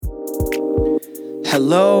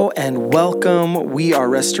Hello and welcome. We are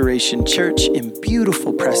Restoration Church in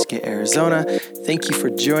beautiful Prescott, Arizona. Thank you for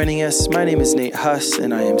joining us. My name is Nate Huss,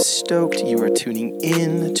 and I am stoked you are tuning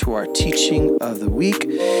in to our teaching of the week.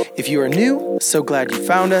 If you are new, so glad you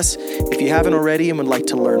found us. If you haven't already and would like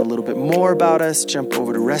to learn a little bit more about us, jump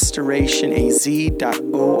over to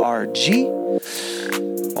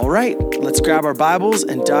restorationaz.org. All right, let's grab our Bibles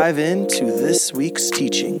and dive into this week's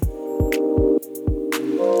teaching.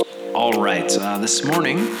 All right, this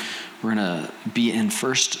morning we're going to be in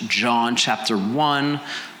 1 John chapter 1,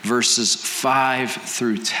 verses 5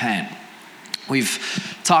 through 10. We've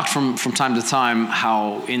talked from time to time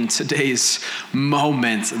how in today's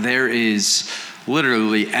moment there is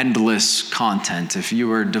literally endless content. If you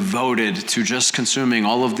were devoted to just consuming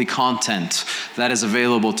all of the content that is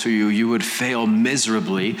available to you, you would fail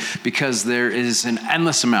miserably because there is an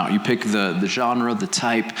endless amount. You pick the genre, the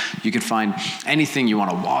type, you can find anything you want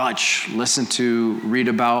to watch, listen to, read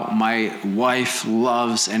about. My wife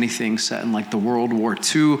loves anything set in like the World War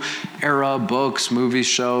II era, books, movies,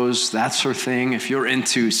 shows, that sort of thing. If you're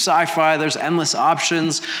into sci-fi, there's endless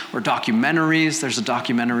options, or documentaries. There's a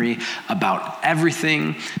documentary about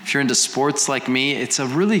everything. If you're into sports like me, it's a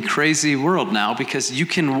really crazy world now because you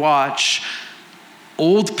can watch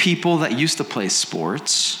old people that used to play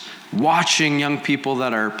sports watching young people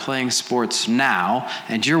that are playing sports now,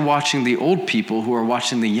 and you're watching the old people who are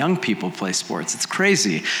watching the young people play sports. It's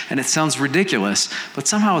crazy, and it sounds ridiculous, but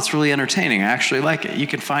somehow it's really entertaining. I actually like it. You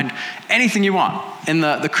can find anything you want. In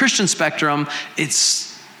the Christian spectrum, it's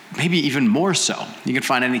maybe even more so. You can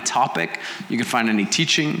find any topic, you can find any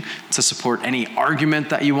teaching to support any argument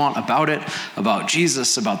that you want about it, about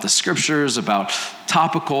Jesus, about the scriptures, about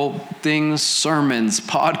topical things, sermons,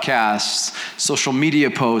 podcasts, social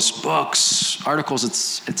media posts, books, articles.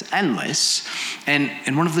 It's endless.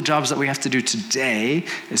 And one of the jobs that we have to do today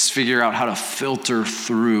is figure out how to filter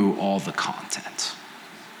through all the content.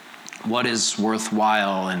 What is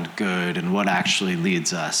worthwhile and good, and what actually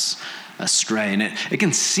leads us astray. And it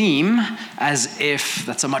can seem as if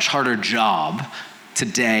that's a much harder job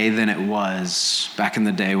today than it was back in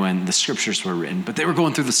the day when the scriptures were written. But they were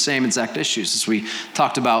going through the same exact issues as we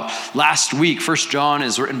talked about last week. 1 John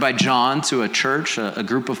is written by John to a church, a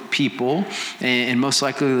group of people, in most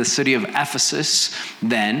likely the city of Ephesus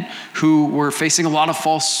then, who were facing a lot of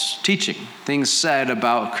false teaching. Things said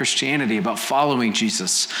about Christianity, about following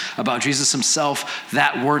Jesus, about Jesus himself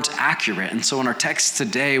that weren't accurate. And so in our text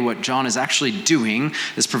today, what John is actually doing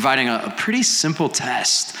is providing a pretty simple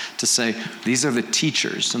test to say, these are the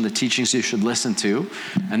teachers and the teachings you should listen to,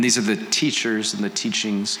 and these are the teachers and the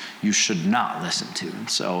teachings you should not listen to. And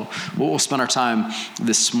so we'll spend our time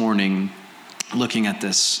this morning looking at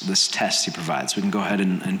this test he provides. We can go ahead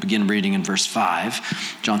and begin reading in verse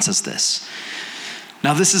 5. John says this: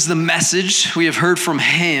 "Now this is the message we have heard from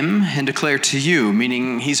him and declare to you,"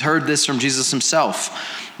 meaning he's heard this from Jesus himself.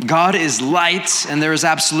 "God is light, and there is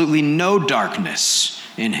absolutely no darkness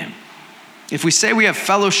in him. If we say we have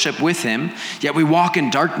fellowship with him, yet we walk in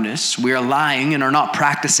darkness, we are lying and are not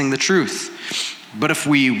practicing the truth. But if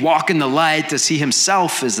we walk in the light as he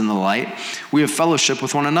himself is in the light, we have fellowship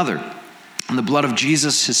with one another. And the blood of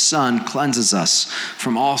Jesus, his son, cleanses us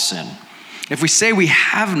from all sin. If we say we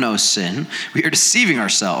have no sin, we are deceiving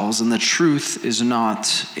ourselves, and the truth is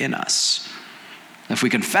not in us. If we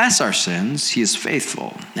confess our sins, he is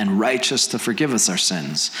faithful and righteous to forgive us our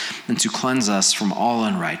sins and to cleanse us from all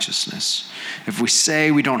unrighteousness. If we say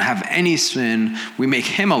we don't have any sin, we make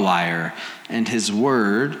him a liar, and his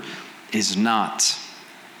word is not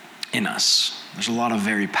in us." There's a lot of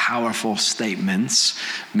very powerful statements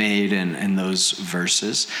made in those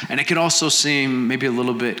verses. And it can also seem maybe a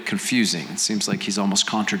little bit confusing. It seems like he's almost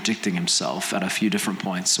contradicting himself at a few different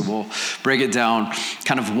points. So we'll break it down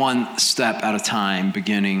kind of one step at a time,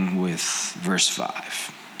 beginning with verse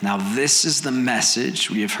 5. "Now this is the message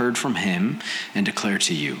we have heard from him and declare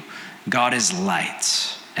to you. God is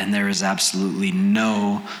light, and there is absolutely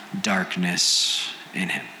no darkness in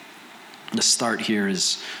him." The start here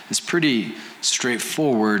is pretty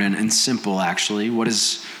straightforward and simple, actually. What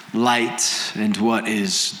is light and what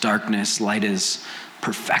is darkness? Light is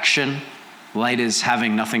perfection. Light is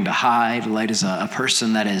having nothing to hide. Light is a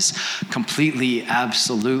person that is completely,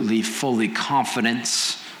 absolutely, fully confident.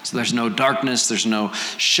 So there's no darkness, there's no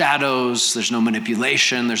shadows, there's no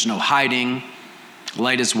manipulation, there's no hiding.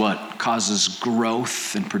 Light is what causes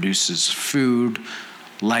growth and produces food.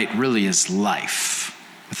 Light really is life.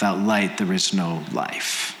 Without light, there is no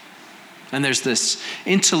life. And there's this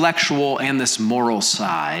intellectual and this moral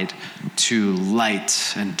side to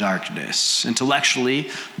light and darkness. Intellectually,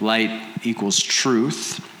 light equals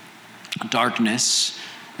truth. Darkness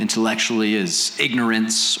intellectually is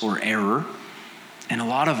ignorance or error. And a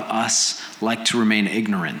lot of us like to remain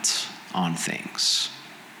ignorant on things.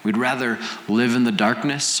 We'd rather live in the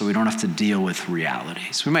darkness so we don't have to deal with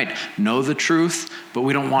realities. We might know the truth, but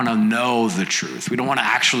we don't want to know the truth. We don't want to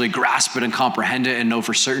actually grasp it and comprehend it and know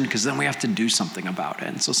for certain, because then we have to do something about it.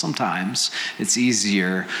 And so sometimes it's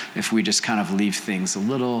easier if we just kind of leave things a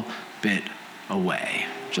little bit away,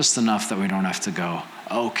 just enough that we don't have to go,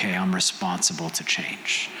 okay, I'm responsible to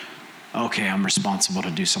change. Okay, I'm responsible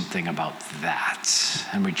to do something about that.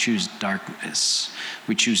 And we choose darkness.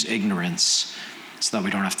 We choose ignorance so that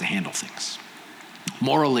we don't have to handle things.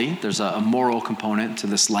 Morally, there's a moral component to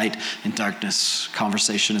this light and darkness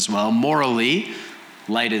conversation as well. Morally,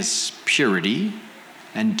 light is purity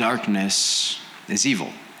and darkness is evil.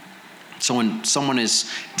 So when someone is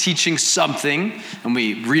teaching something and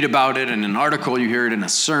we read about it in an article, you hear it in a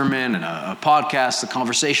sermon, in a podcast, a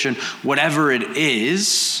conversation, whatever it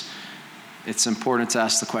is, it's important to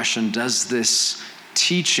ask the question, does this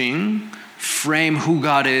teaching frame who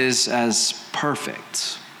God is as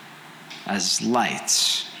perfect, as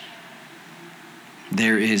light?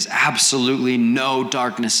 There is absolutely no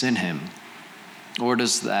darkness in him. Or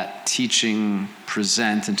does that teaching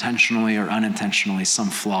present, intentionally or unintentionally, some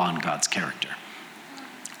flaw in God's character?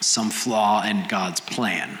 Some flaw in God's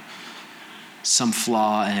plan? Some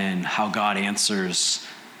flaw in how God answers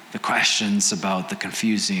the questions about the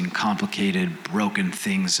confusing, complicated, broken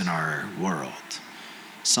things in our world?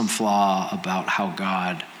 Some flaw about how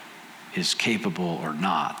God is capable or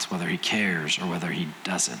not, whether he cares or whether he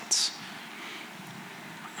doesn't.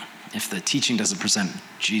 If the teaching doesn't present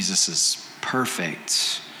Jesus as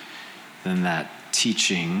perfect, then that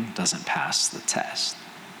teaching doesn't pass the test.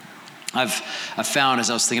 I've found, as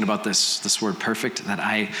I was thinking about this word perfect, that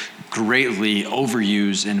I greatly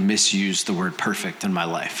overuse and misuse the word perfect in my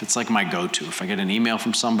life. It's like my go-to. If I get an email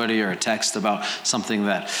from somebody or a text about something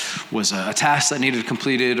that was a task that needed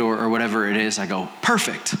completed or whatever it is, I go,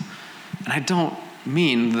 perfect. And I don't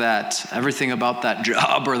mean that everything about that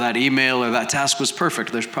job or that email or that task was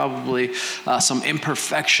perfect. There's probably some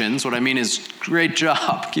imperfections. What I mean is, great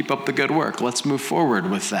job. Keep up the good work. Let's move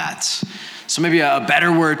forward with that. So maybe a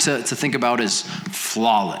better word to think about is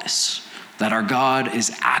flawless. That our God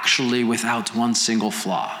is actually without one single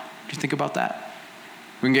flaw. Do you think about that?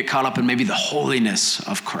 We can get caught up in maybe the holiness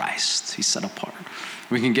of Christ. He's set apart.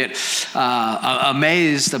 We can get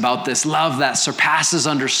amazed about this love that surpasses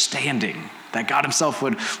understanding. That God himself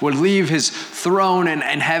would leave his throne in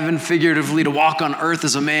heaven figuratively to walk on earth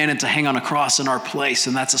as a man and to hang on a cross in our place.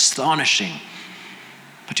 And that's astonishing.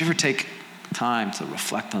 But do you ever take time to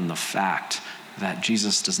reflect on the fact that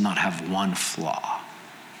Jesus does not have one flaw?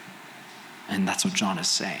 And that's what John is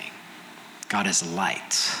saying. God is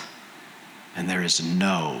light, and there is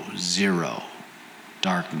zero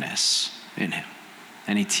darkness in him.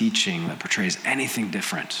 Any teaching that portrays anything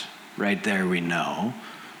different, right there we know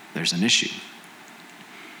there's an issue.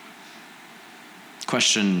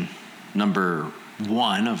 Question number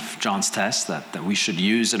 1 of John's test that we should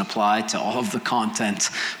use and apply to all of the content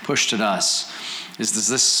pushed at us is, does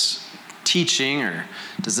this teaching or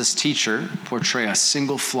does this teacher portray a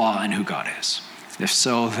single flaw in who God is? If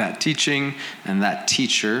so, that teaching and that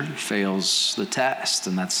teacher fails the test,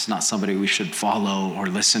 and that's not somebody we should follow or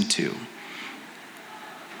listen to.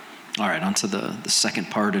 All right, on to the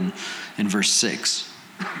second part in verse 6.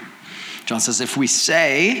 John says, if we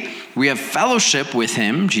say we have fellowship with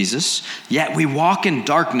him, Jesus, yet we walk in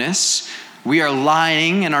darkness, we are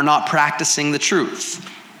lying and are not practicing the truth.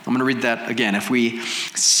 I'm going to read that again. If we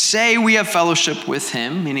say we have fellowship with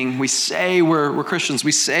him, meaning we say we're Christians,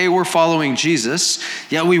 we say we're following Jesus,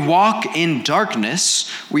 yet we walk in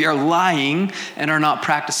darkness, we are lying and are not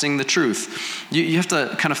practicing the truth. You have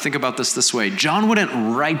to kind of think about this way. John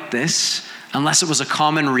wouldn't write this unless it was a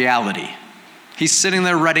common reality. He's sitting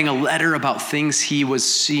there writing a letter about things he was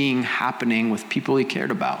seeing happening with people he cared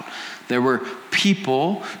about. There were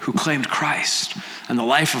people who claimed Christ and the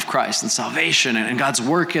life of Christ and salvation and God's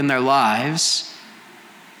work in their lives,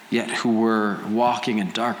 yet who were walking in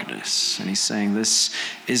darkness. And he's saying this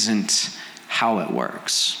isn't how it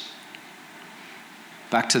works.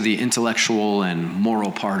 Back to the intellectual and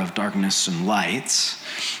moral part of darkness and light.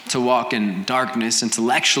 To walk in darkness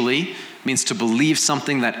intellectually means to believe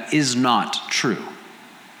something that is not true.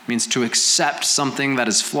 It means to accept something that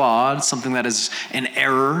is flawed, something that is an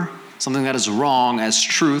error, something that is wrong as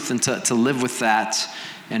truth, and to live with that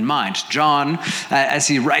in mind. John, as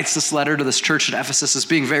he writes this letter to this church at Ephesus, is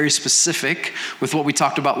being very specific with what we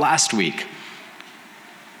talked about last week.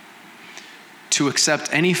 To accept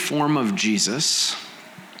any form of Jesus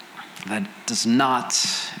that does not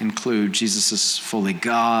include Jesus is fully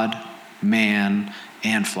God, man,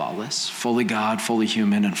 and flawless. Fully God, fully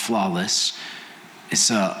human, and flawless is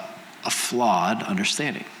a flawed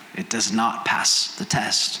understanding. It does not pass the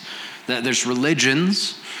test. There's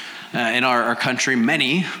religions in our country,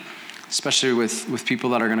 many, especially with people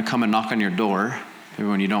that are going to come and knock on your door, maybe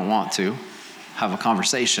when you don't want to have a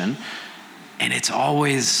conversation, and it's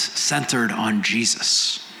always centered on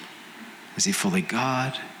Jesus. Is he fully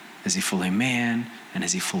God? Is he fully man? And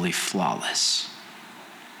is he fully flawless?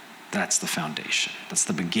 That's the foundation. That's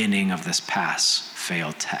the beginning of this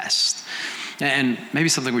pass-fail test. And maybe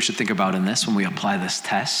something we should think about in this when we apply this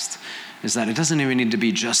test is that it doesn't even need to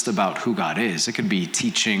be just about who God is. It could be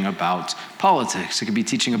teaching about politics. It could be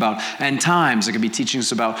teaching about end times. It could be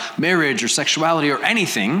teachings about marriage or sexuality or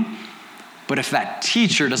anything. But if that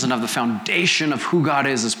teacher doesn't have the foundation of who God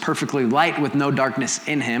is perfectly light with no darkness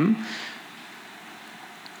in him,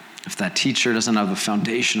 if that teacher doesn't have the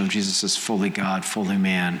foundation of Jesus as fully God, fully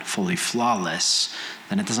man, fully flawless,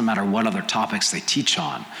 then it doesn't matter what other topics they teach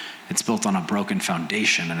on. It's built on a broken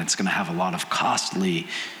foundation, and it's going to have a lot of costly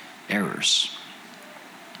errors.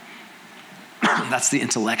 That's the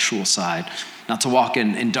intellectual side. Now, to walk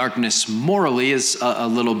in darkness morally is a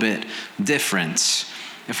little bit different.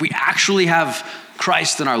 If we actually have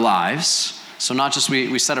Christ in our lives, so not just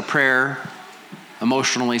we said a prayer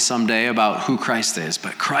emotionally someday about who Christ is,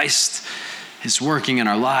 but Christ is working in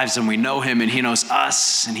our lives and we know him and he knows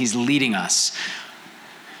us and he's leading us.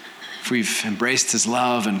 If we've embraced his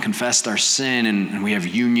love and confessed our sin and we have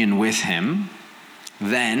union with him,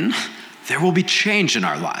 then there will be change in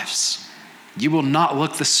our lives. You will not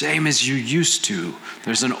look the same as you used to.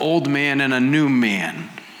 There's an old man and a new man.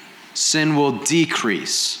 Sin will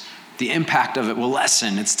decrease. The impact of it will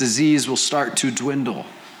lessen. Its disease will start to dwindle.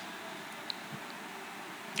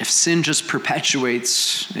 If sin just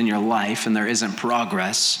perpetuates in your life and there isn't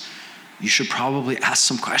progress, you should probably ask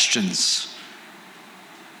some questions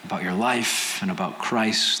about your life and about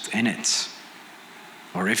Christ in it.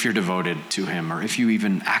 Or if you're devoted to him, or if you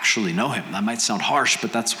even actually know him. That might sound harsh,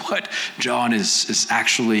 but that's what John is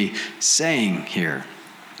actually saying here.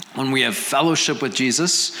 When we have fellowship with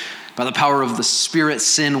Jesus, by the power of the Spirit,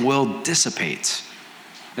 sin will dissipate.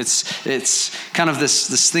 It's kind of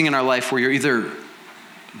this thing in our life where you're either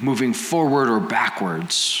moving forward or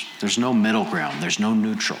backwards. There's no middle ground. There's no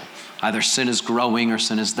neutral. Either sin is growing or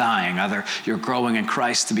sin is dying. Either you're growing in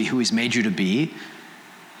Christ to be who he's made you to be,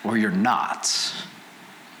 or you're not.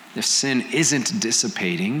 If sin isn't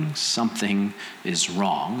dissipating, something is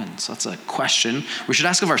wrong. And so that's a question we should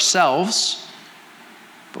ask of ourselves,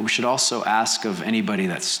 but we should also ask of anybody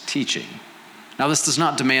that's teaching. Now, this does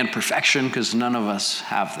not demand perfection because none of us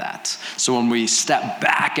have that. So when we step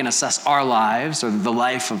back and assess our lives or the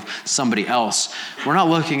life of somebody else, we're not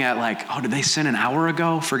looking at like, oh, did they sin an hour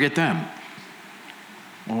ago? Forget them.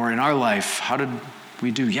 Or in our life, how did we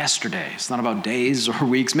do yesterday? It's not about days or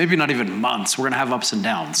weeks, maybe not even months. We're going to have ups and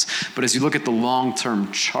downs. But as you look at the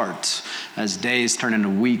long-term chart, as days turn into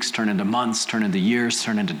weeks, turn into months, turn into years,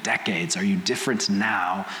 turn into decades, are you different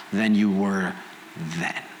now than you were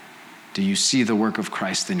then? Do you see the work of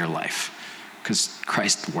Christ in your life? Because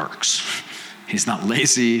Christ works. He's not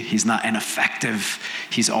lazy. He's not ineffective.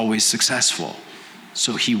 He's always successful.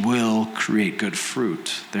 So he will create good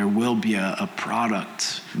fruit. There will be a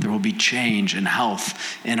product. There will be change and health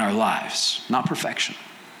in our lives. Not perfection,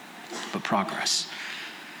 but progress.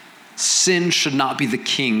 Sin should not be the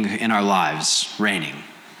king in our lives, reigning.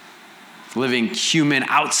 Living human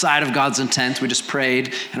outside of God's intent. We just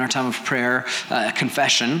prayed in our time of prayer,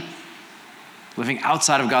 confession. Living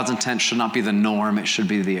outside of God's intent should not be the norm. It should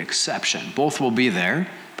be the exception. Both will be there,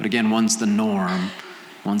 but again, one's the norm,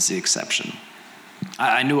 one's the exception.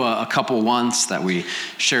 I knew a couple once that we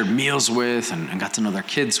shared meals with and got to know their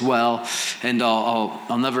kids well, and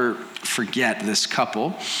I'll never forget this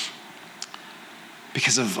couple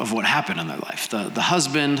because of what happened in their life. The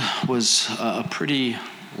husband was a pretty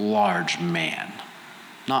large man,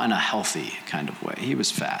 not in a healthy kind of way. He was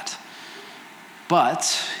fat.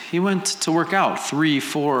 But he went to work out 3,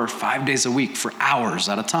 4, 5 days a week for hours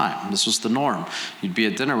at a time. This was the norm. You'd be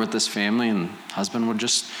at dinner with this family and husband would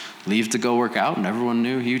just leave to go work out and everyone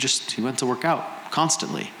knew he went to work out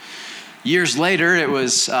constantly. Years later, it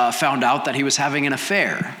was found out that he was having an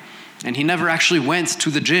affair. And he never actually went to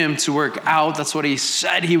the gym to work out. That's what he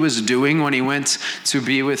said he was doing when he went to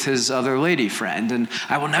be with his other lady friend. And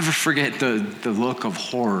I will never forget the look of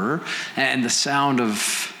horror and the sound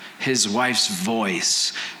of his wife's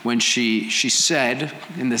voice when she said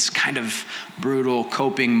in this kind of brutal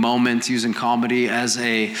coping moment, using comedy as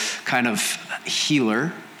a kind of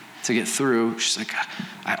healer to get through, she's like,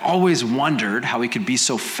 I always wondered how he could be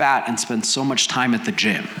so fat and spend so much time at the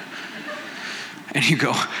gym. And you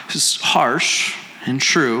go, this is harsh and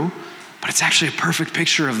true, but it's actually a perfect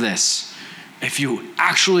picture of this. If you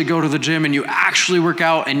actually go to the gym and you actually work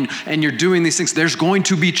out and you're doing these things, there's going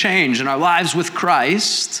to be change in our lives with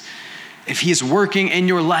Christ. If he is working in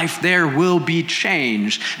your life, there will be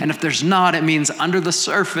change. And if there's not, it means under the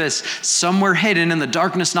surface, somewhere hidden in the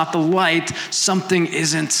darkness, not the light, something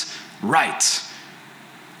isn't right.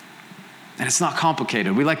 And it's not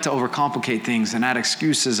complicated. We like to overcomplicate things and add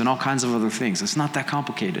excuses and all kinds of other things. It's not that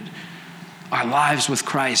complicated. Our lives with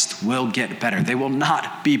Christ will get better. They will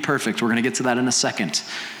not be perfect. We're going to get to that in a second.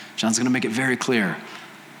 John's going to make it very clear.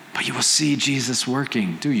 But you will see Jesus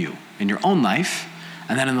working, do you? In your own life,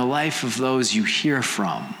 and then in the life of those you hear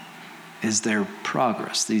from. Is there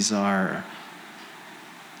progress? These are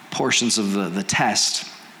portions of the test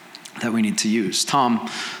that we need to use. Tom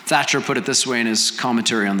Thatcher put it this way in his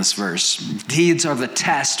commentary on this verse. Deeds are the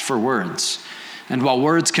test for words. And while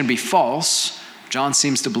words can be false, John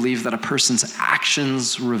seems to believe that a person's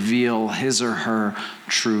actions reveal his or her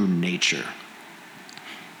true nature.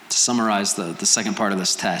 To summarize the second part of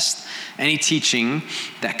this test, any teaching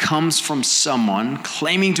that comes from someone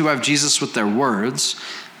claiming to have Jesus with their words,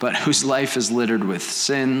 but whose life is littered with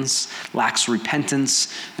sins, lacks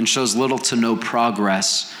repentance, and shows little to no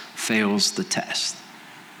progress, fails the test.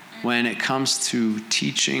 When it comes to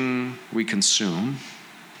teaching we consume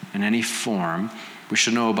in any form, we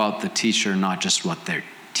should know about the teacher, not just what they're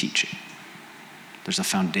teaching. There's a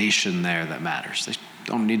foundation there that matters. They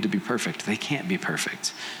don't need to be perfect. They can't be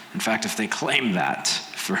perfect. In fact, if they claim that,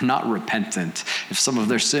 if they're not repentant, if some of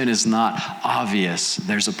their sin is not obvious,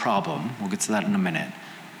 there's a problem. We'll get to that in a minute.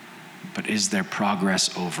 But is there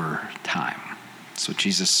progress over time? So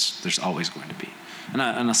Jesus, there's always going to be.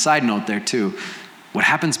 And a side note there too, what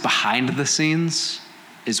happens behind the scenes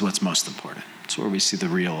is what's most important. It's where we see the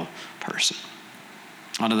real person.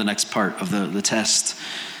 On to the next part of the test,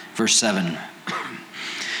 verse 7.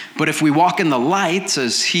 But if we walk in the light,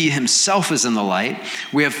 as he himself is in the light,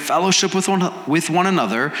 we have fellowship with one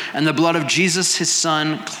another, and the blood of Jesus, his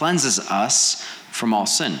son, cleanses us from all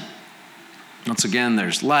sin. Once again,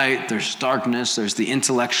 there's light, there's darkness, there's the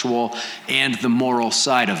intellectual and the moral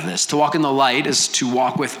side of this. To walk in the light is to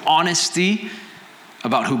walk with honesty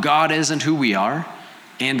about who God is and who we are,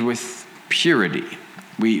 and with purity.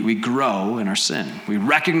 We grow in our sin. We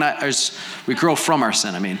grow from our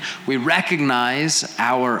sin. We recognize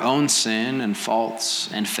our own sin and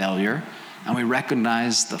faults and failure, and we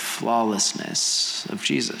recognize the flawlessness of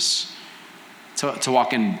Jesus. To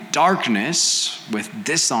walk in darkness with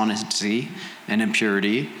dishonesty and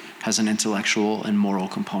impurity has an intellectual and moral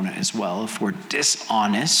component as well. If we're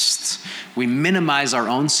dishonest, we minimize our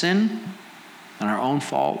own sin and our own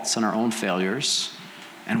faults and our own failures,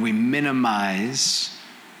 and we minimize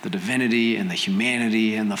the divinity and the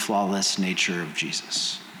humanity and the flawless nature of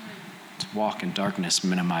Jesus. To walk in darkness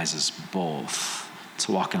minimizes both.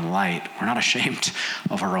 To walk in light, we're not ashamed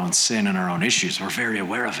of our own sin and our own issues. We're very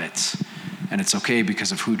aware of it. And it's okay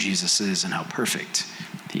because of who Jesus is and how perfect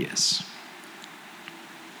he is.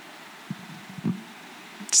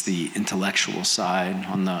 It's the intellectual side.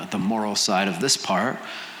 On the moral side of this part,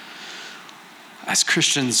 as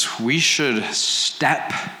Christians, we should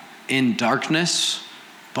step in darkness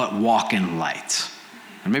but walk in light.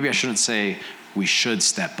 And maybe I shouldn't say we should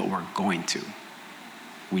step, but we're going to.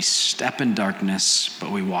 We step in darkness,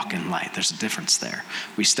 but we walk in light. There's a difference there.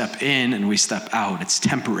 We step in and we step out. It's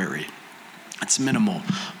temporary. It's minimal,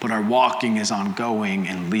 but our walking is ongoing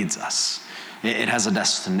and leads us. It has a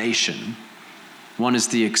destination. One is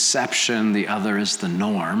the exception, the other is the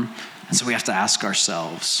norm. And so we have to ask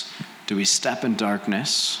ourselves, do we step in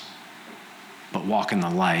darkness, but walk in the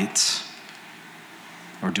light?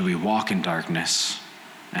 Or do we walk in darkness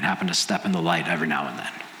and happen to step in the light every now and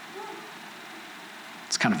then?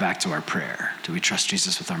 It's kind of back to our prayer. Do we trust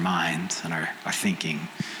Jesus with our mind and our thinking?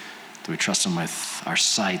 Do we trust him with our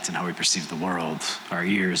sight and how we perceive the world, our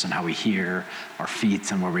ears and how we hear, our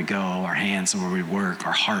feet and where we go, our hands and where we work,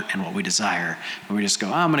 our heart and what we desire? And we just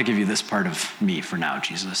go, I'm going to give you this part of me for now,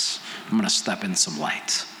 Jesus. I'm going to step in some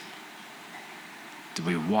light. Do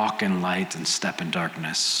we walk in light and step in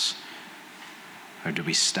darkness? Or do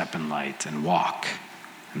we step in light and walk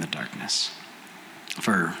in the darkness?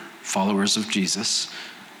 For followers of Jesus,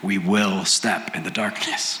 we will step in the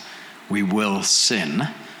darkness. We will sin.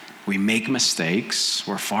 We make mistakes.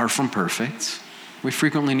 We're far from perfect. We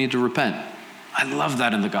frequently need to repent. I love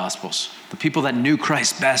that in the Gospels. The people that knew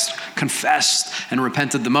Christ best confessed and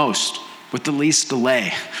repented the most. with the least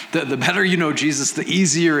delay. The better you know Jesus, the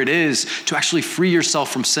easier it is to actually free yourself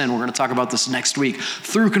from sin. We're going to talk about this next week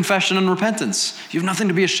through confession and repentance. You have nothing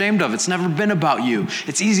to be ashamed of. It's never been about you.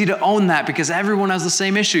 It's easy to own that because everyone has the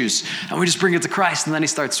same issues, and we just bring it to Christ, and then he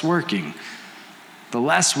starts working. The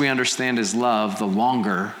less we understand his love, the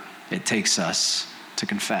longer it takes us to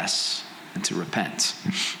confess and to repent.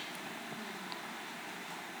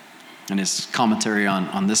 In his commentary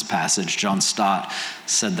on this passage, John Stott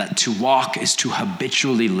said that to walk is to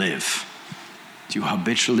habitually live. Do you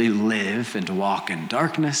habitually live and walk in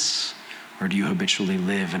darkness, or do you habitually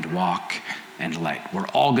live and walk in light? We're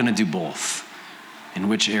all going to do both. In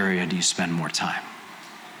which area do you spend more time?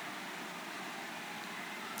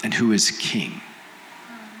 And who is king?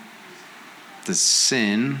 Does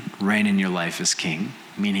sin reign in your life as king?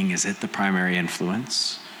 Meaning, is it the primary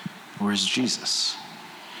influence, or is Jesus?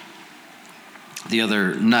 The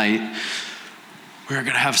other night, we were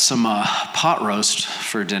going to have some pot roast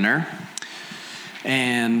for dinner,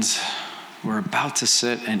 and we're about to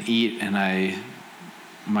sit and eat, and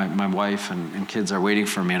my wife and kids are waiting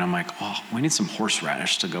for me, and I'm like, oh, we need some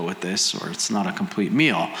horseradish to go with this, or it's not a complete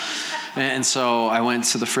meal. And so I went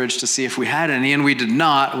to the fridge to see if we had any, and we did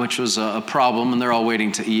not, which was a problem, and they're all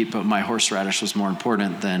waiting to eat, but my horseradish was more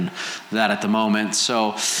important than that at the moment.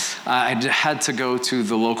 So I had to go to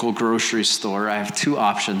the local grocery store. I have two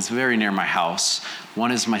options very near my house.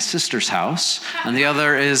 One is my sister's house, and the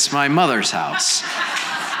other is my mother's house.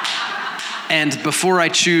 And before I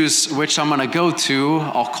choose which I'm going to go to,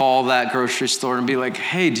 I'll call that grocery store and be like,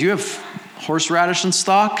 hey, do you have horseradish in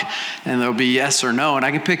stock? And there'll be yes or no, and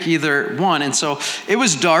I can pick either one. And so it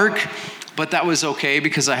was dark, but that was okay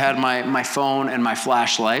because I had my phone and my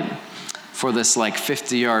flashlight for this like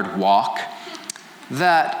 50-yard walk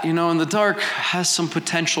that, in the dark has some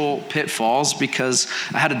potential pitfalls because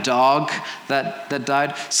I had a dog that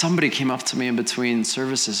died. Somebody came up to me in between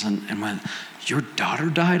services and went, your daughter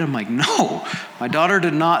died? I'm like, no, my daughter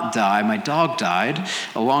did not die. My dog died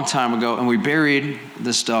a long time ago, and we buried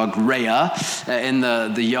this dog, Rhea, in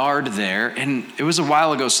the yard there. And it was a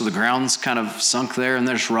while ago, so the ground's kind of sunk there, and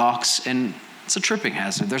there's rocks, and it's a tripping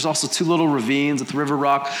hazard. There's also two little ravines with river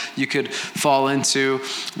rock you could fall into.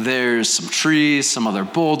 There's some trees, some other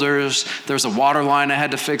boulders. There's a water line I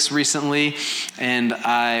had to fix recently, and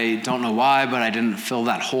I don't know why, but I didn't fill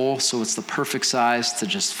that hole, so it's the perfect size to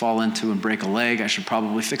just fall into and break a leg. I should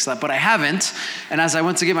probably fix that, but I haven't. And as I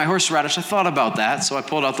went to get my horseradish, I thought about that, so I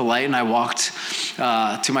pulled out the light and I walked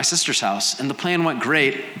to my sister's house, and the plan went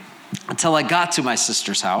great until I got to my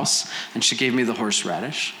sister's house, and she gave me the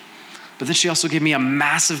horseradish. But then she also gave me a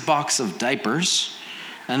massive box of diapers,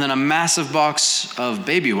 and then a massive box of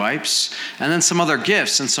baby wipes, and then some other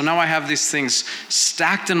gifts. And so now I have these things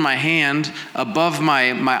stacked in my hand above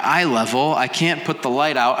my eye level. I can't put the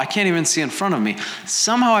light out. I can't even see in front of me.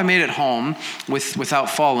 Somehow I made it home without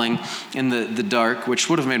falling in the dark, which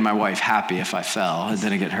would have made my wife happy if I fell. I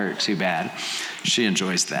didn't get hurt too bad. She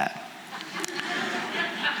enjoys that.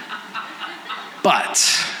 But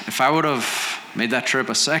if I would have made that trip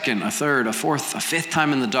a second, a third, a fourth, a fifth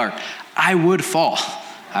time in the dark, I would fall.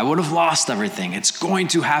 I would have lost everything. It's going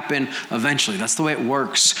to happen eventually. That's the way it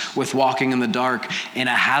works with walking in the dark in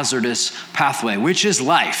a hazardous pathway, which is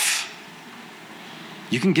life.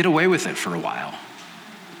 You can get away with it for a while,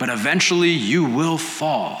 but eventually you will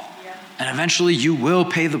fall, and eventually you will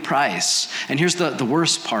pay the price. And here's the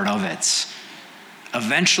worst part of it.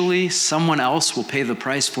 Eventually, someone else will pay the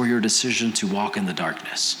price for your decision to walk in the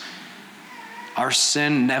darkness. Our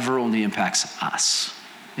sin never only impacts us.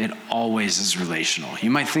 It always is relational. You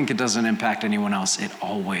might think it doesn't impact anyone else. It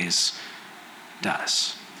always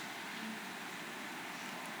does.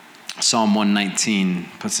 Psalm 119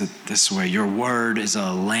 puts it this way: your word is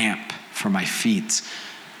a lamp for my feet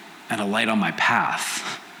and a light on my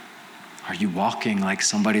path. Are you walking like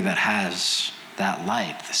somebody that has that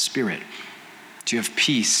light, the Spirit? Do you have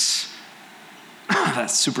peace that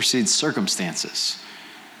supersedes circumstances?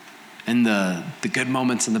 In the good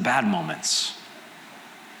moments and the bad moments?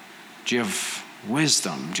 Do you have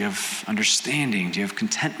wisdom? Do you have understanding? Do you have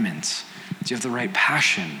contentment? Do you have the right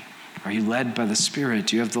passion? Are you led by the Spirit?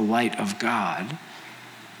 Do you have the light of God?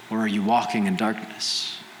 Or are you walking in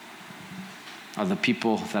darkness? Are the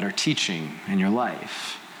people that are teaching in your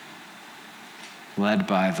life led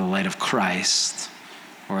by the light of Christ?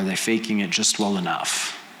 Or are they faking it just well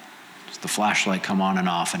enough? Does the flashlight come on and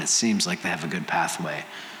off and it seems like they have a good pathway,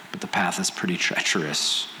 but the path is pretty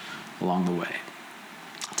treacherous along the way?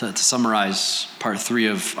 To summarize part 3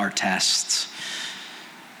 of our test,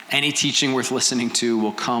 any teaching worth listening to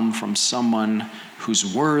will come from someone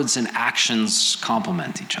whose words and actions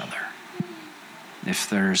complement each other. if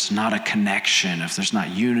there's not a connection, if there's not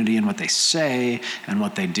unity in what they say and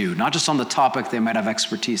what they do, not just on the topic they might have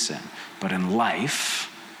expertise in, but in life,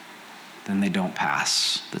 then they don't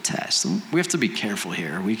pass the test. We have to be careful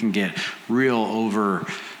here. We can get real over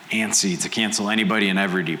antsy to cancel anybody and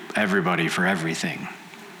everybody for everything.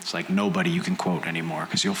 It's like nobody you can quote anymore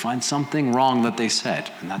because you'll find something wrong that they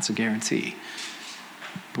said, and that's a guarantee.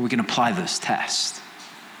 But we can apply this test.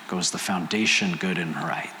 Goes the foundation good and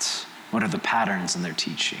right? What are the patterns in their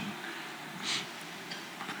teaching?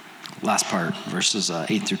 Last part, verses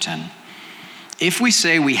 8 through 10. If we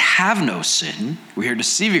say we have no sin, we are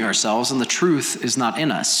deceiving ourselves and the truth is not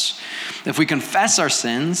in us. If we confess our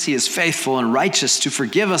sins, he is faithful and righteous to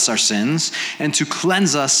forgive us our sins and to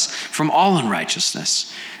cleanse us from all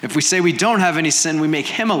unrighteousness. If we say we don't have any sin, we make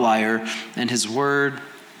him a liar and his word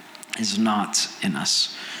is not in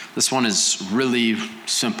us. This one is really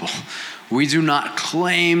simple. We do not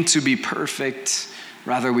claim to be perfect.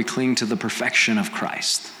 Rather, we cling to the perfection of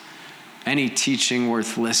Christ. Any teaching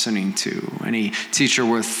worth listening to, any teacher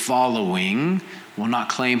worth following will not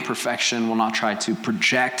claim perfection, will not try to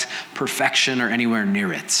project perfection or anywhere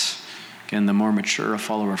near it. Again, the more mature a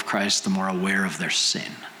follower of Christ, the more aware of their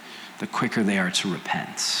sin, the quicker they are to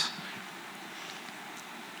repent,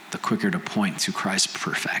 the quicker to point to Christ's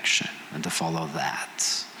perfection and to follow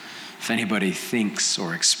that. If anybody thinks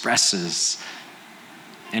or expresses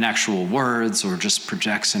in actual words or just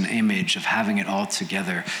projects an image of having it all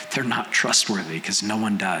together, they're not trustworthy because no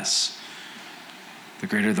one does. The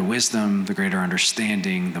greater the wisdom, the greater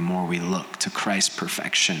understanding, the more we look to Christ's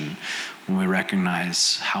perfection when we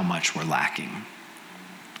recognize how much we're lacking.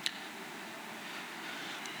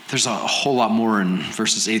 There's a whole lot more in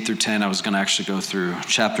verses 8 through 10. I was going to actually go through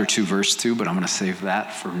chapter 2, verse 2, but I'm going to save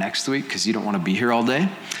that for next week because you don't want to be here all day.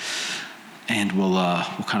 And we'll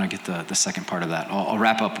kind of get the second part of that. I'll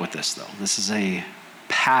wrap up with this, though. This is a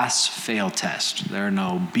pass-fail test. There are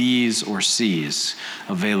no B's or C's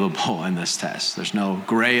available in this test. There's no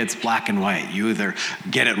gray, it's black and white. You either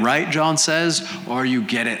get it right, John says, or you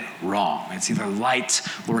get it wrong. It's either light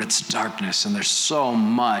or it's darkness. And there's so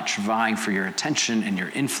much vying for your attention and your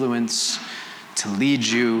influence to lead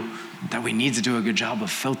you that we need to do a good job of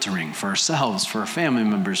filtering for ourselves, for our family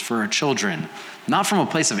members, for our children. Not from a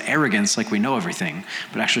place of arrogance like we know everything,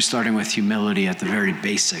 but actually starting with humility at the very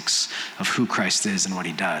basics of who Christ is and what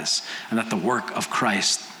he does. And that the work of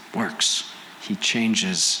Christ works. He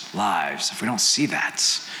changes lives. If we don't see that,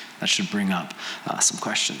 that should bring up some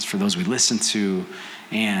questions for those we listen to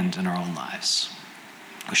and in our own lives.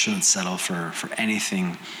 We shouldn't settle for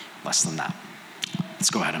anything less than that. Let's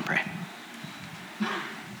go ahead and pray.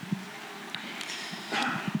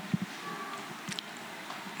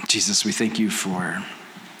 Jesus, we thank you for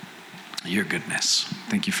your goodness.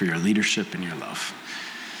 Thank you for your leadership and your love.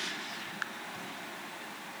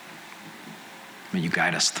 May you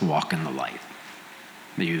guide us to walk in the light.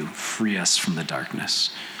 May you free us from the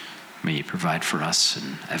darkness. May you provide for us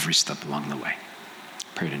in every step along the way.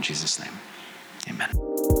 Pray it in Jesus' name. Amen.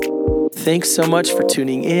 Thanks so much for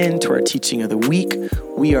tuning in to our teaching of the week.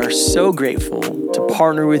 We are so grateful to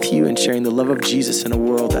partner with you in sharing the love of Jesus in a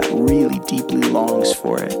world that really deeply longs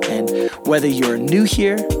for it. And whether you're new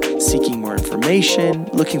here, seeking more information,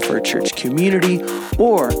 looking for a church community,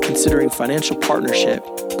 or considering financial partnership,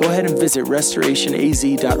 go ahead and visit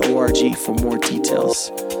restorationaz.org for more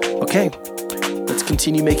details. Okay, let's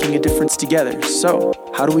continue making a difference together. So,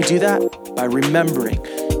 how do we do that? By remembering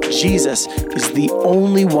Jesus is the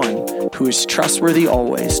only one who is trustworthy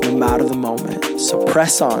always, no matter the moment. So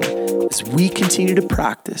press on as we continue to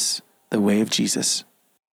practice the way of Jesus.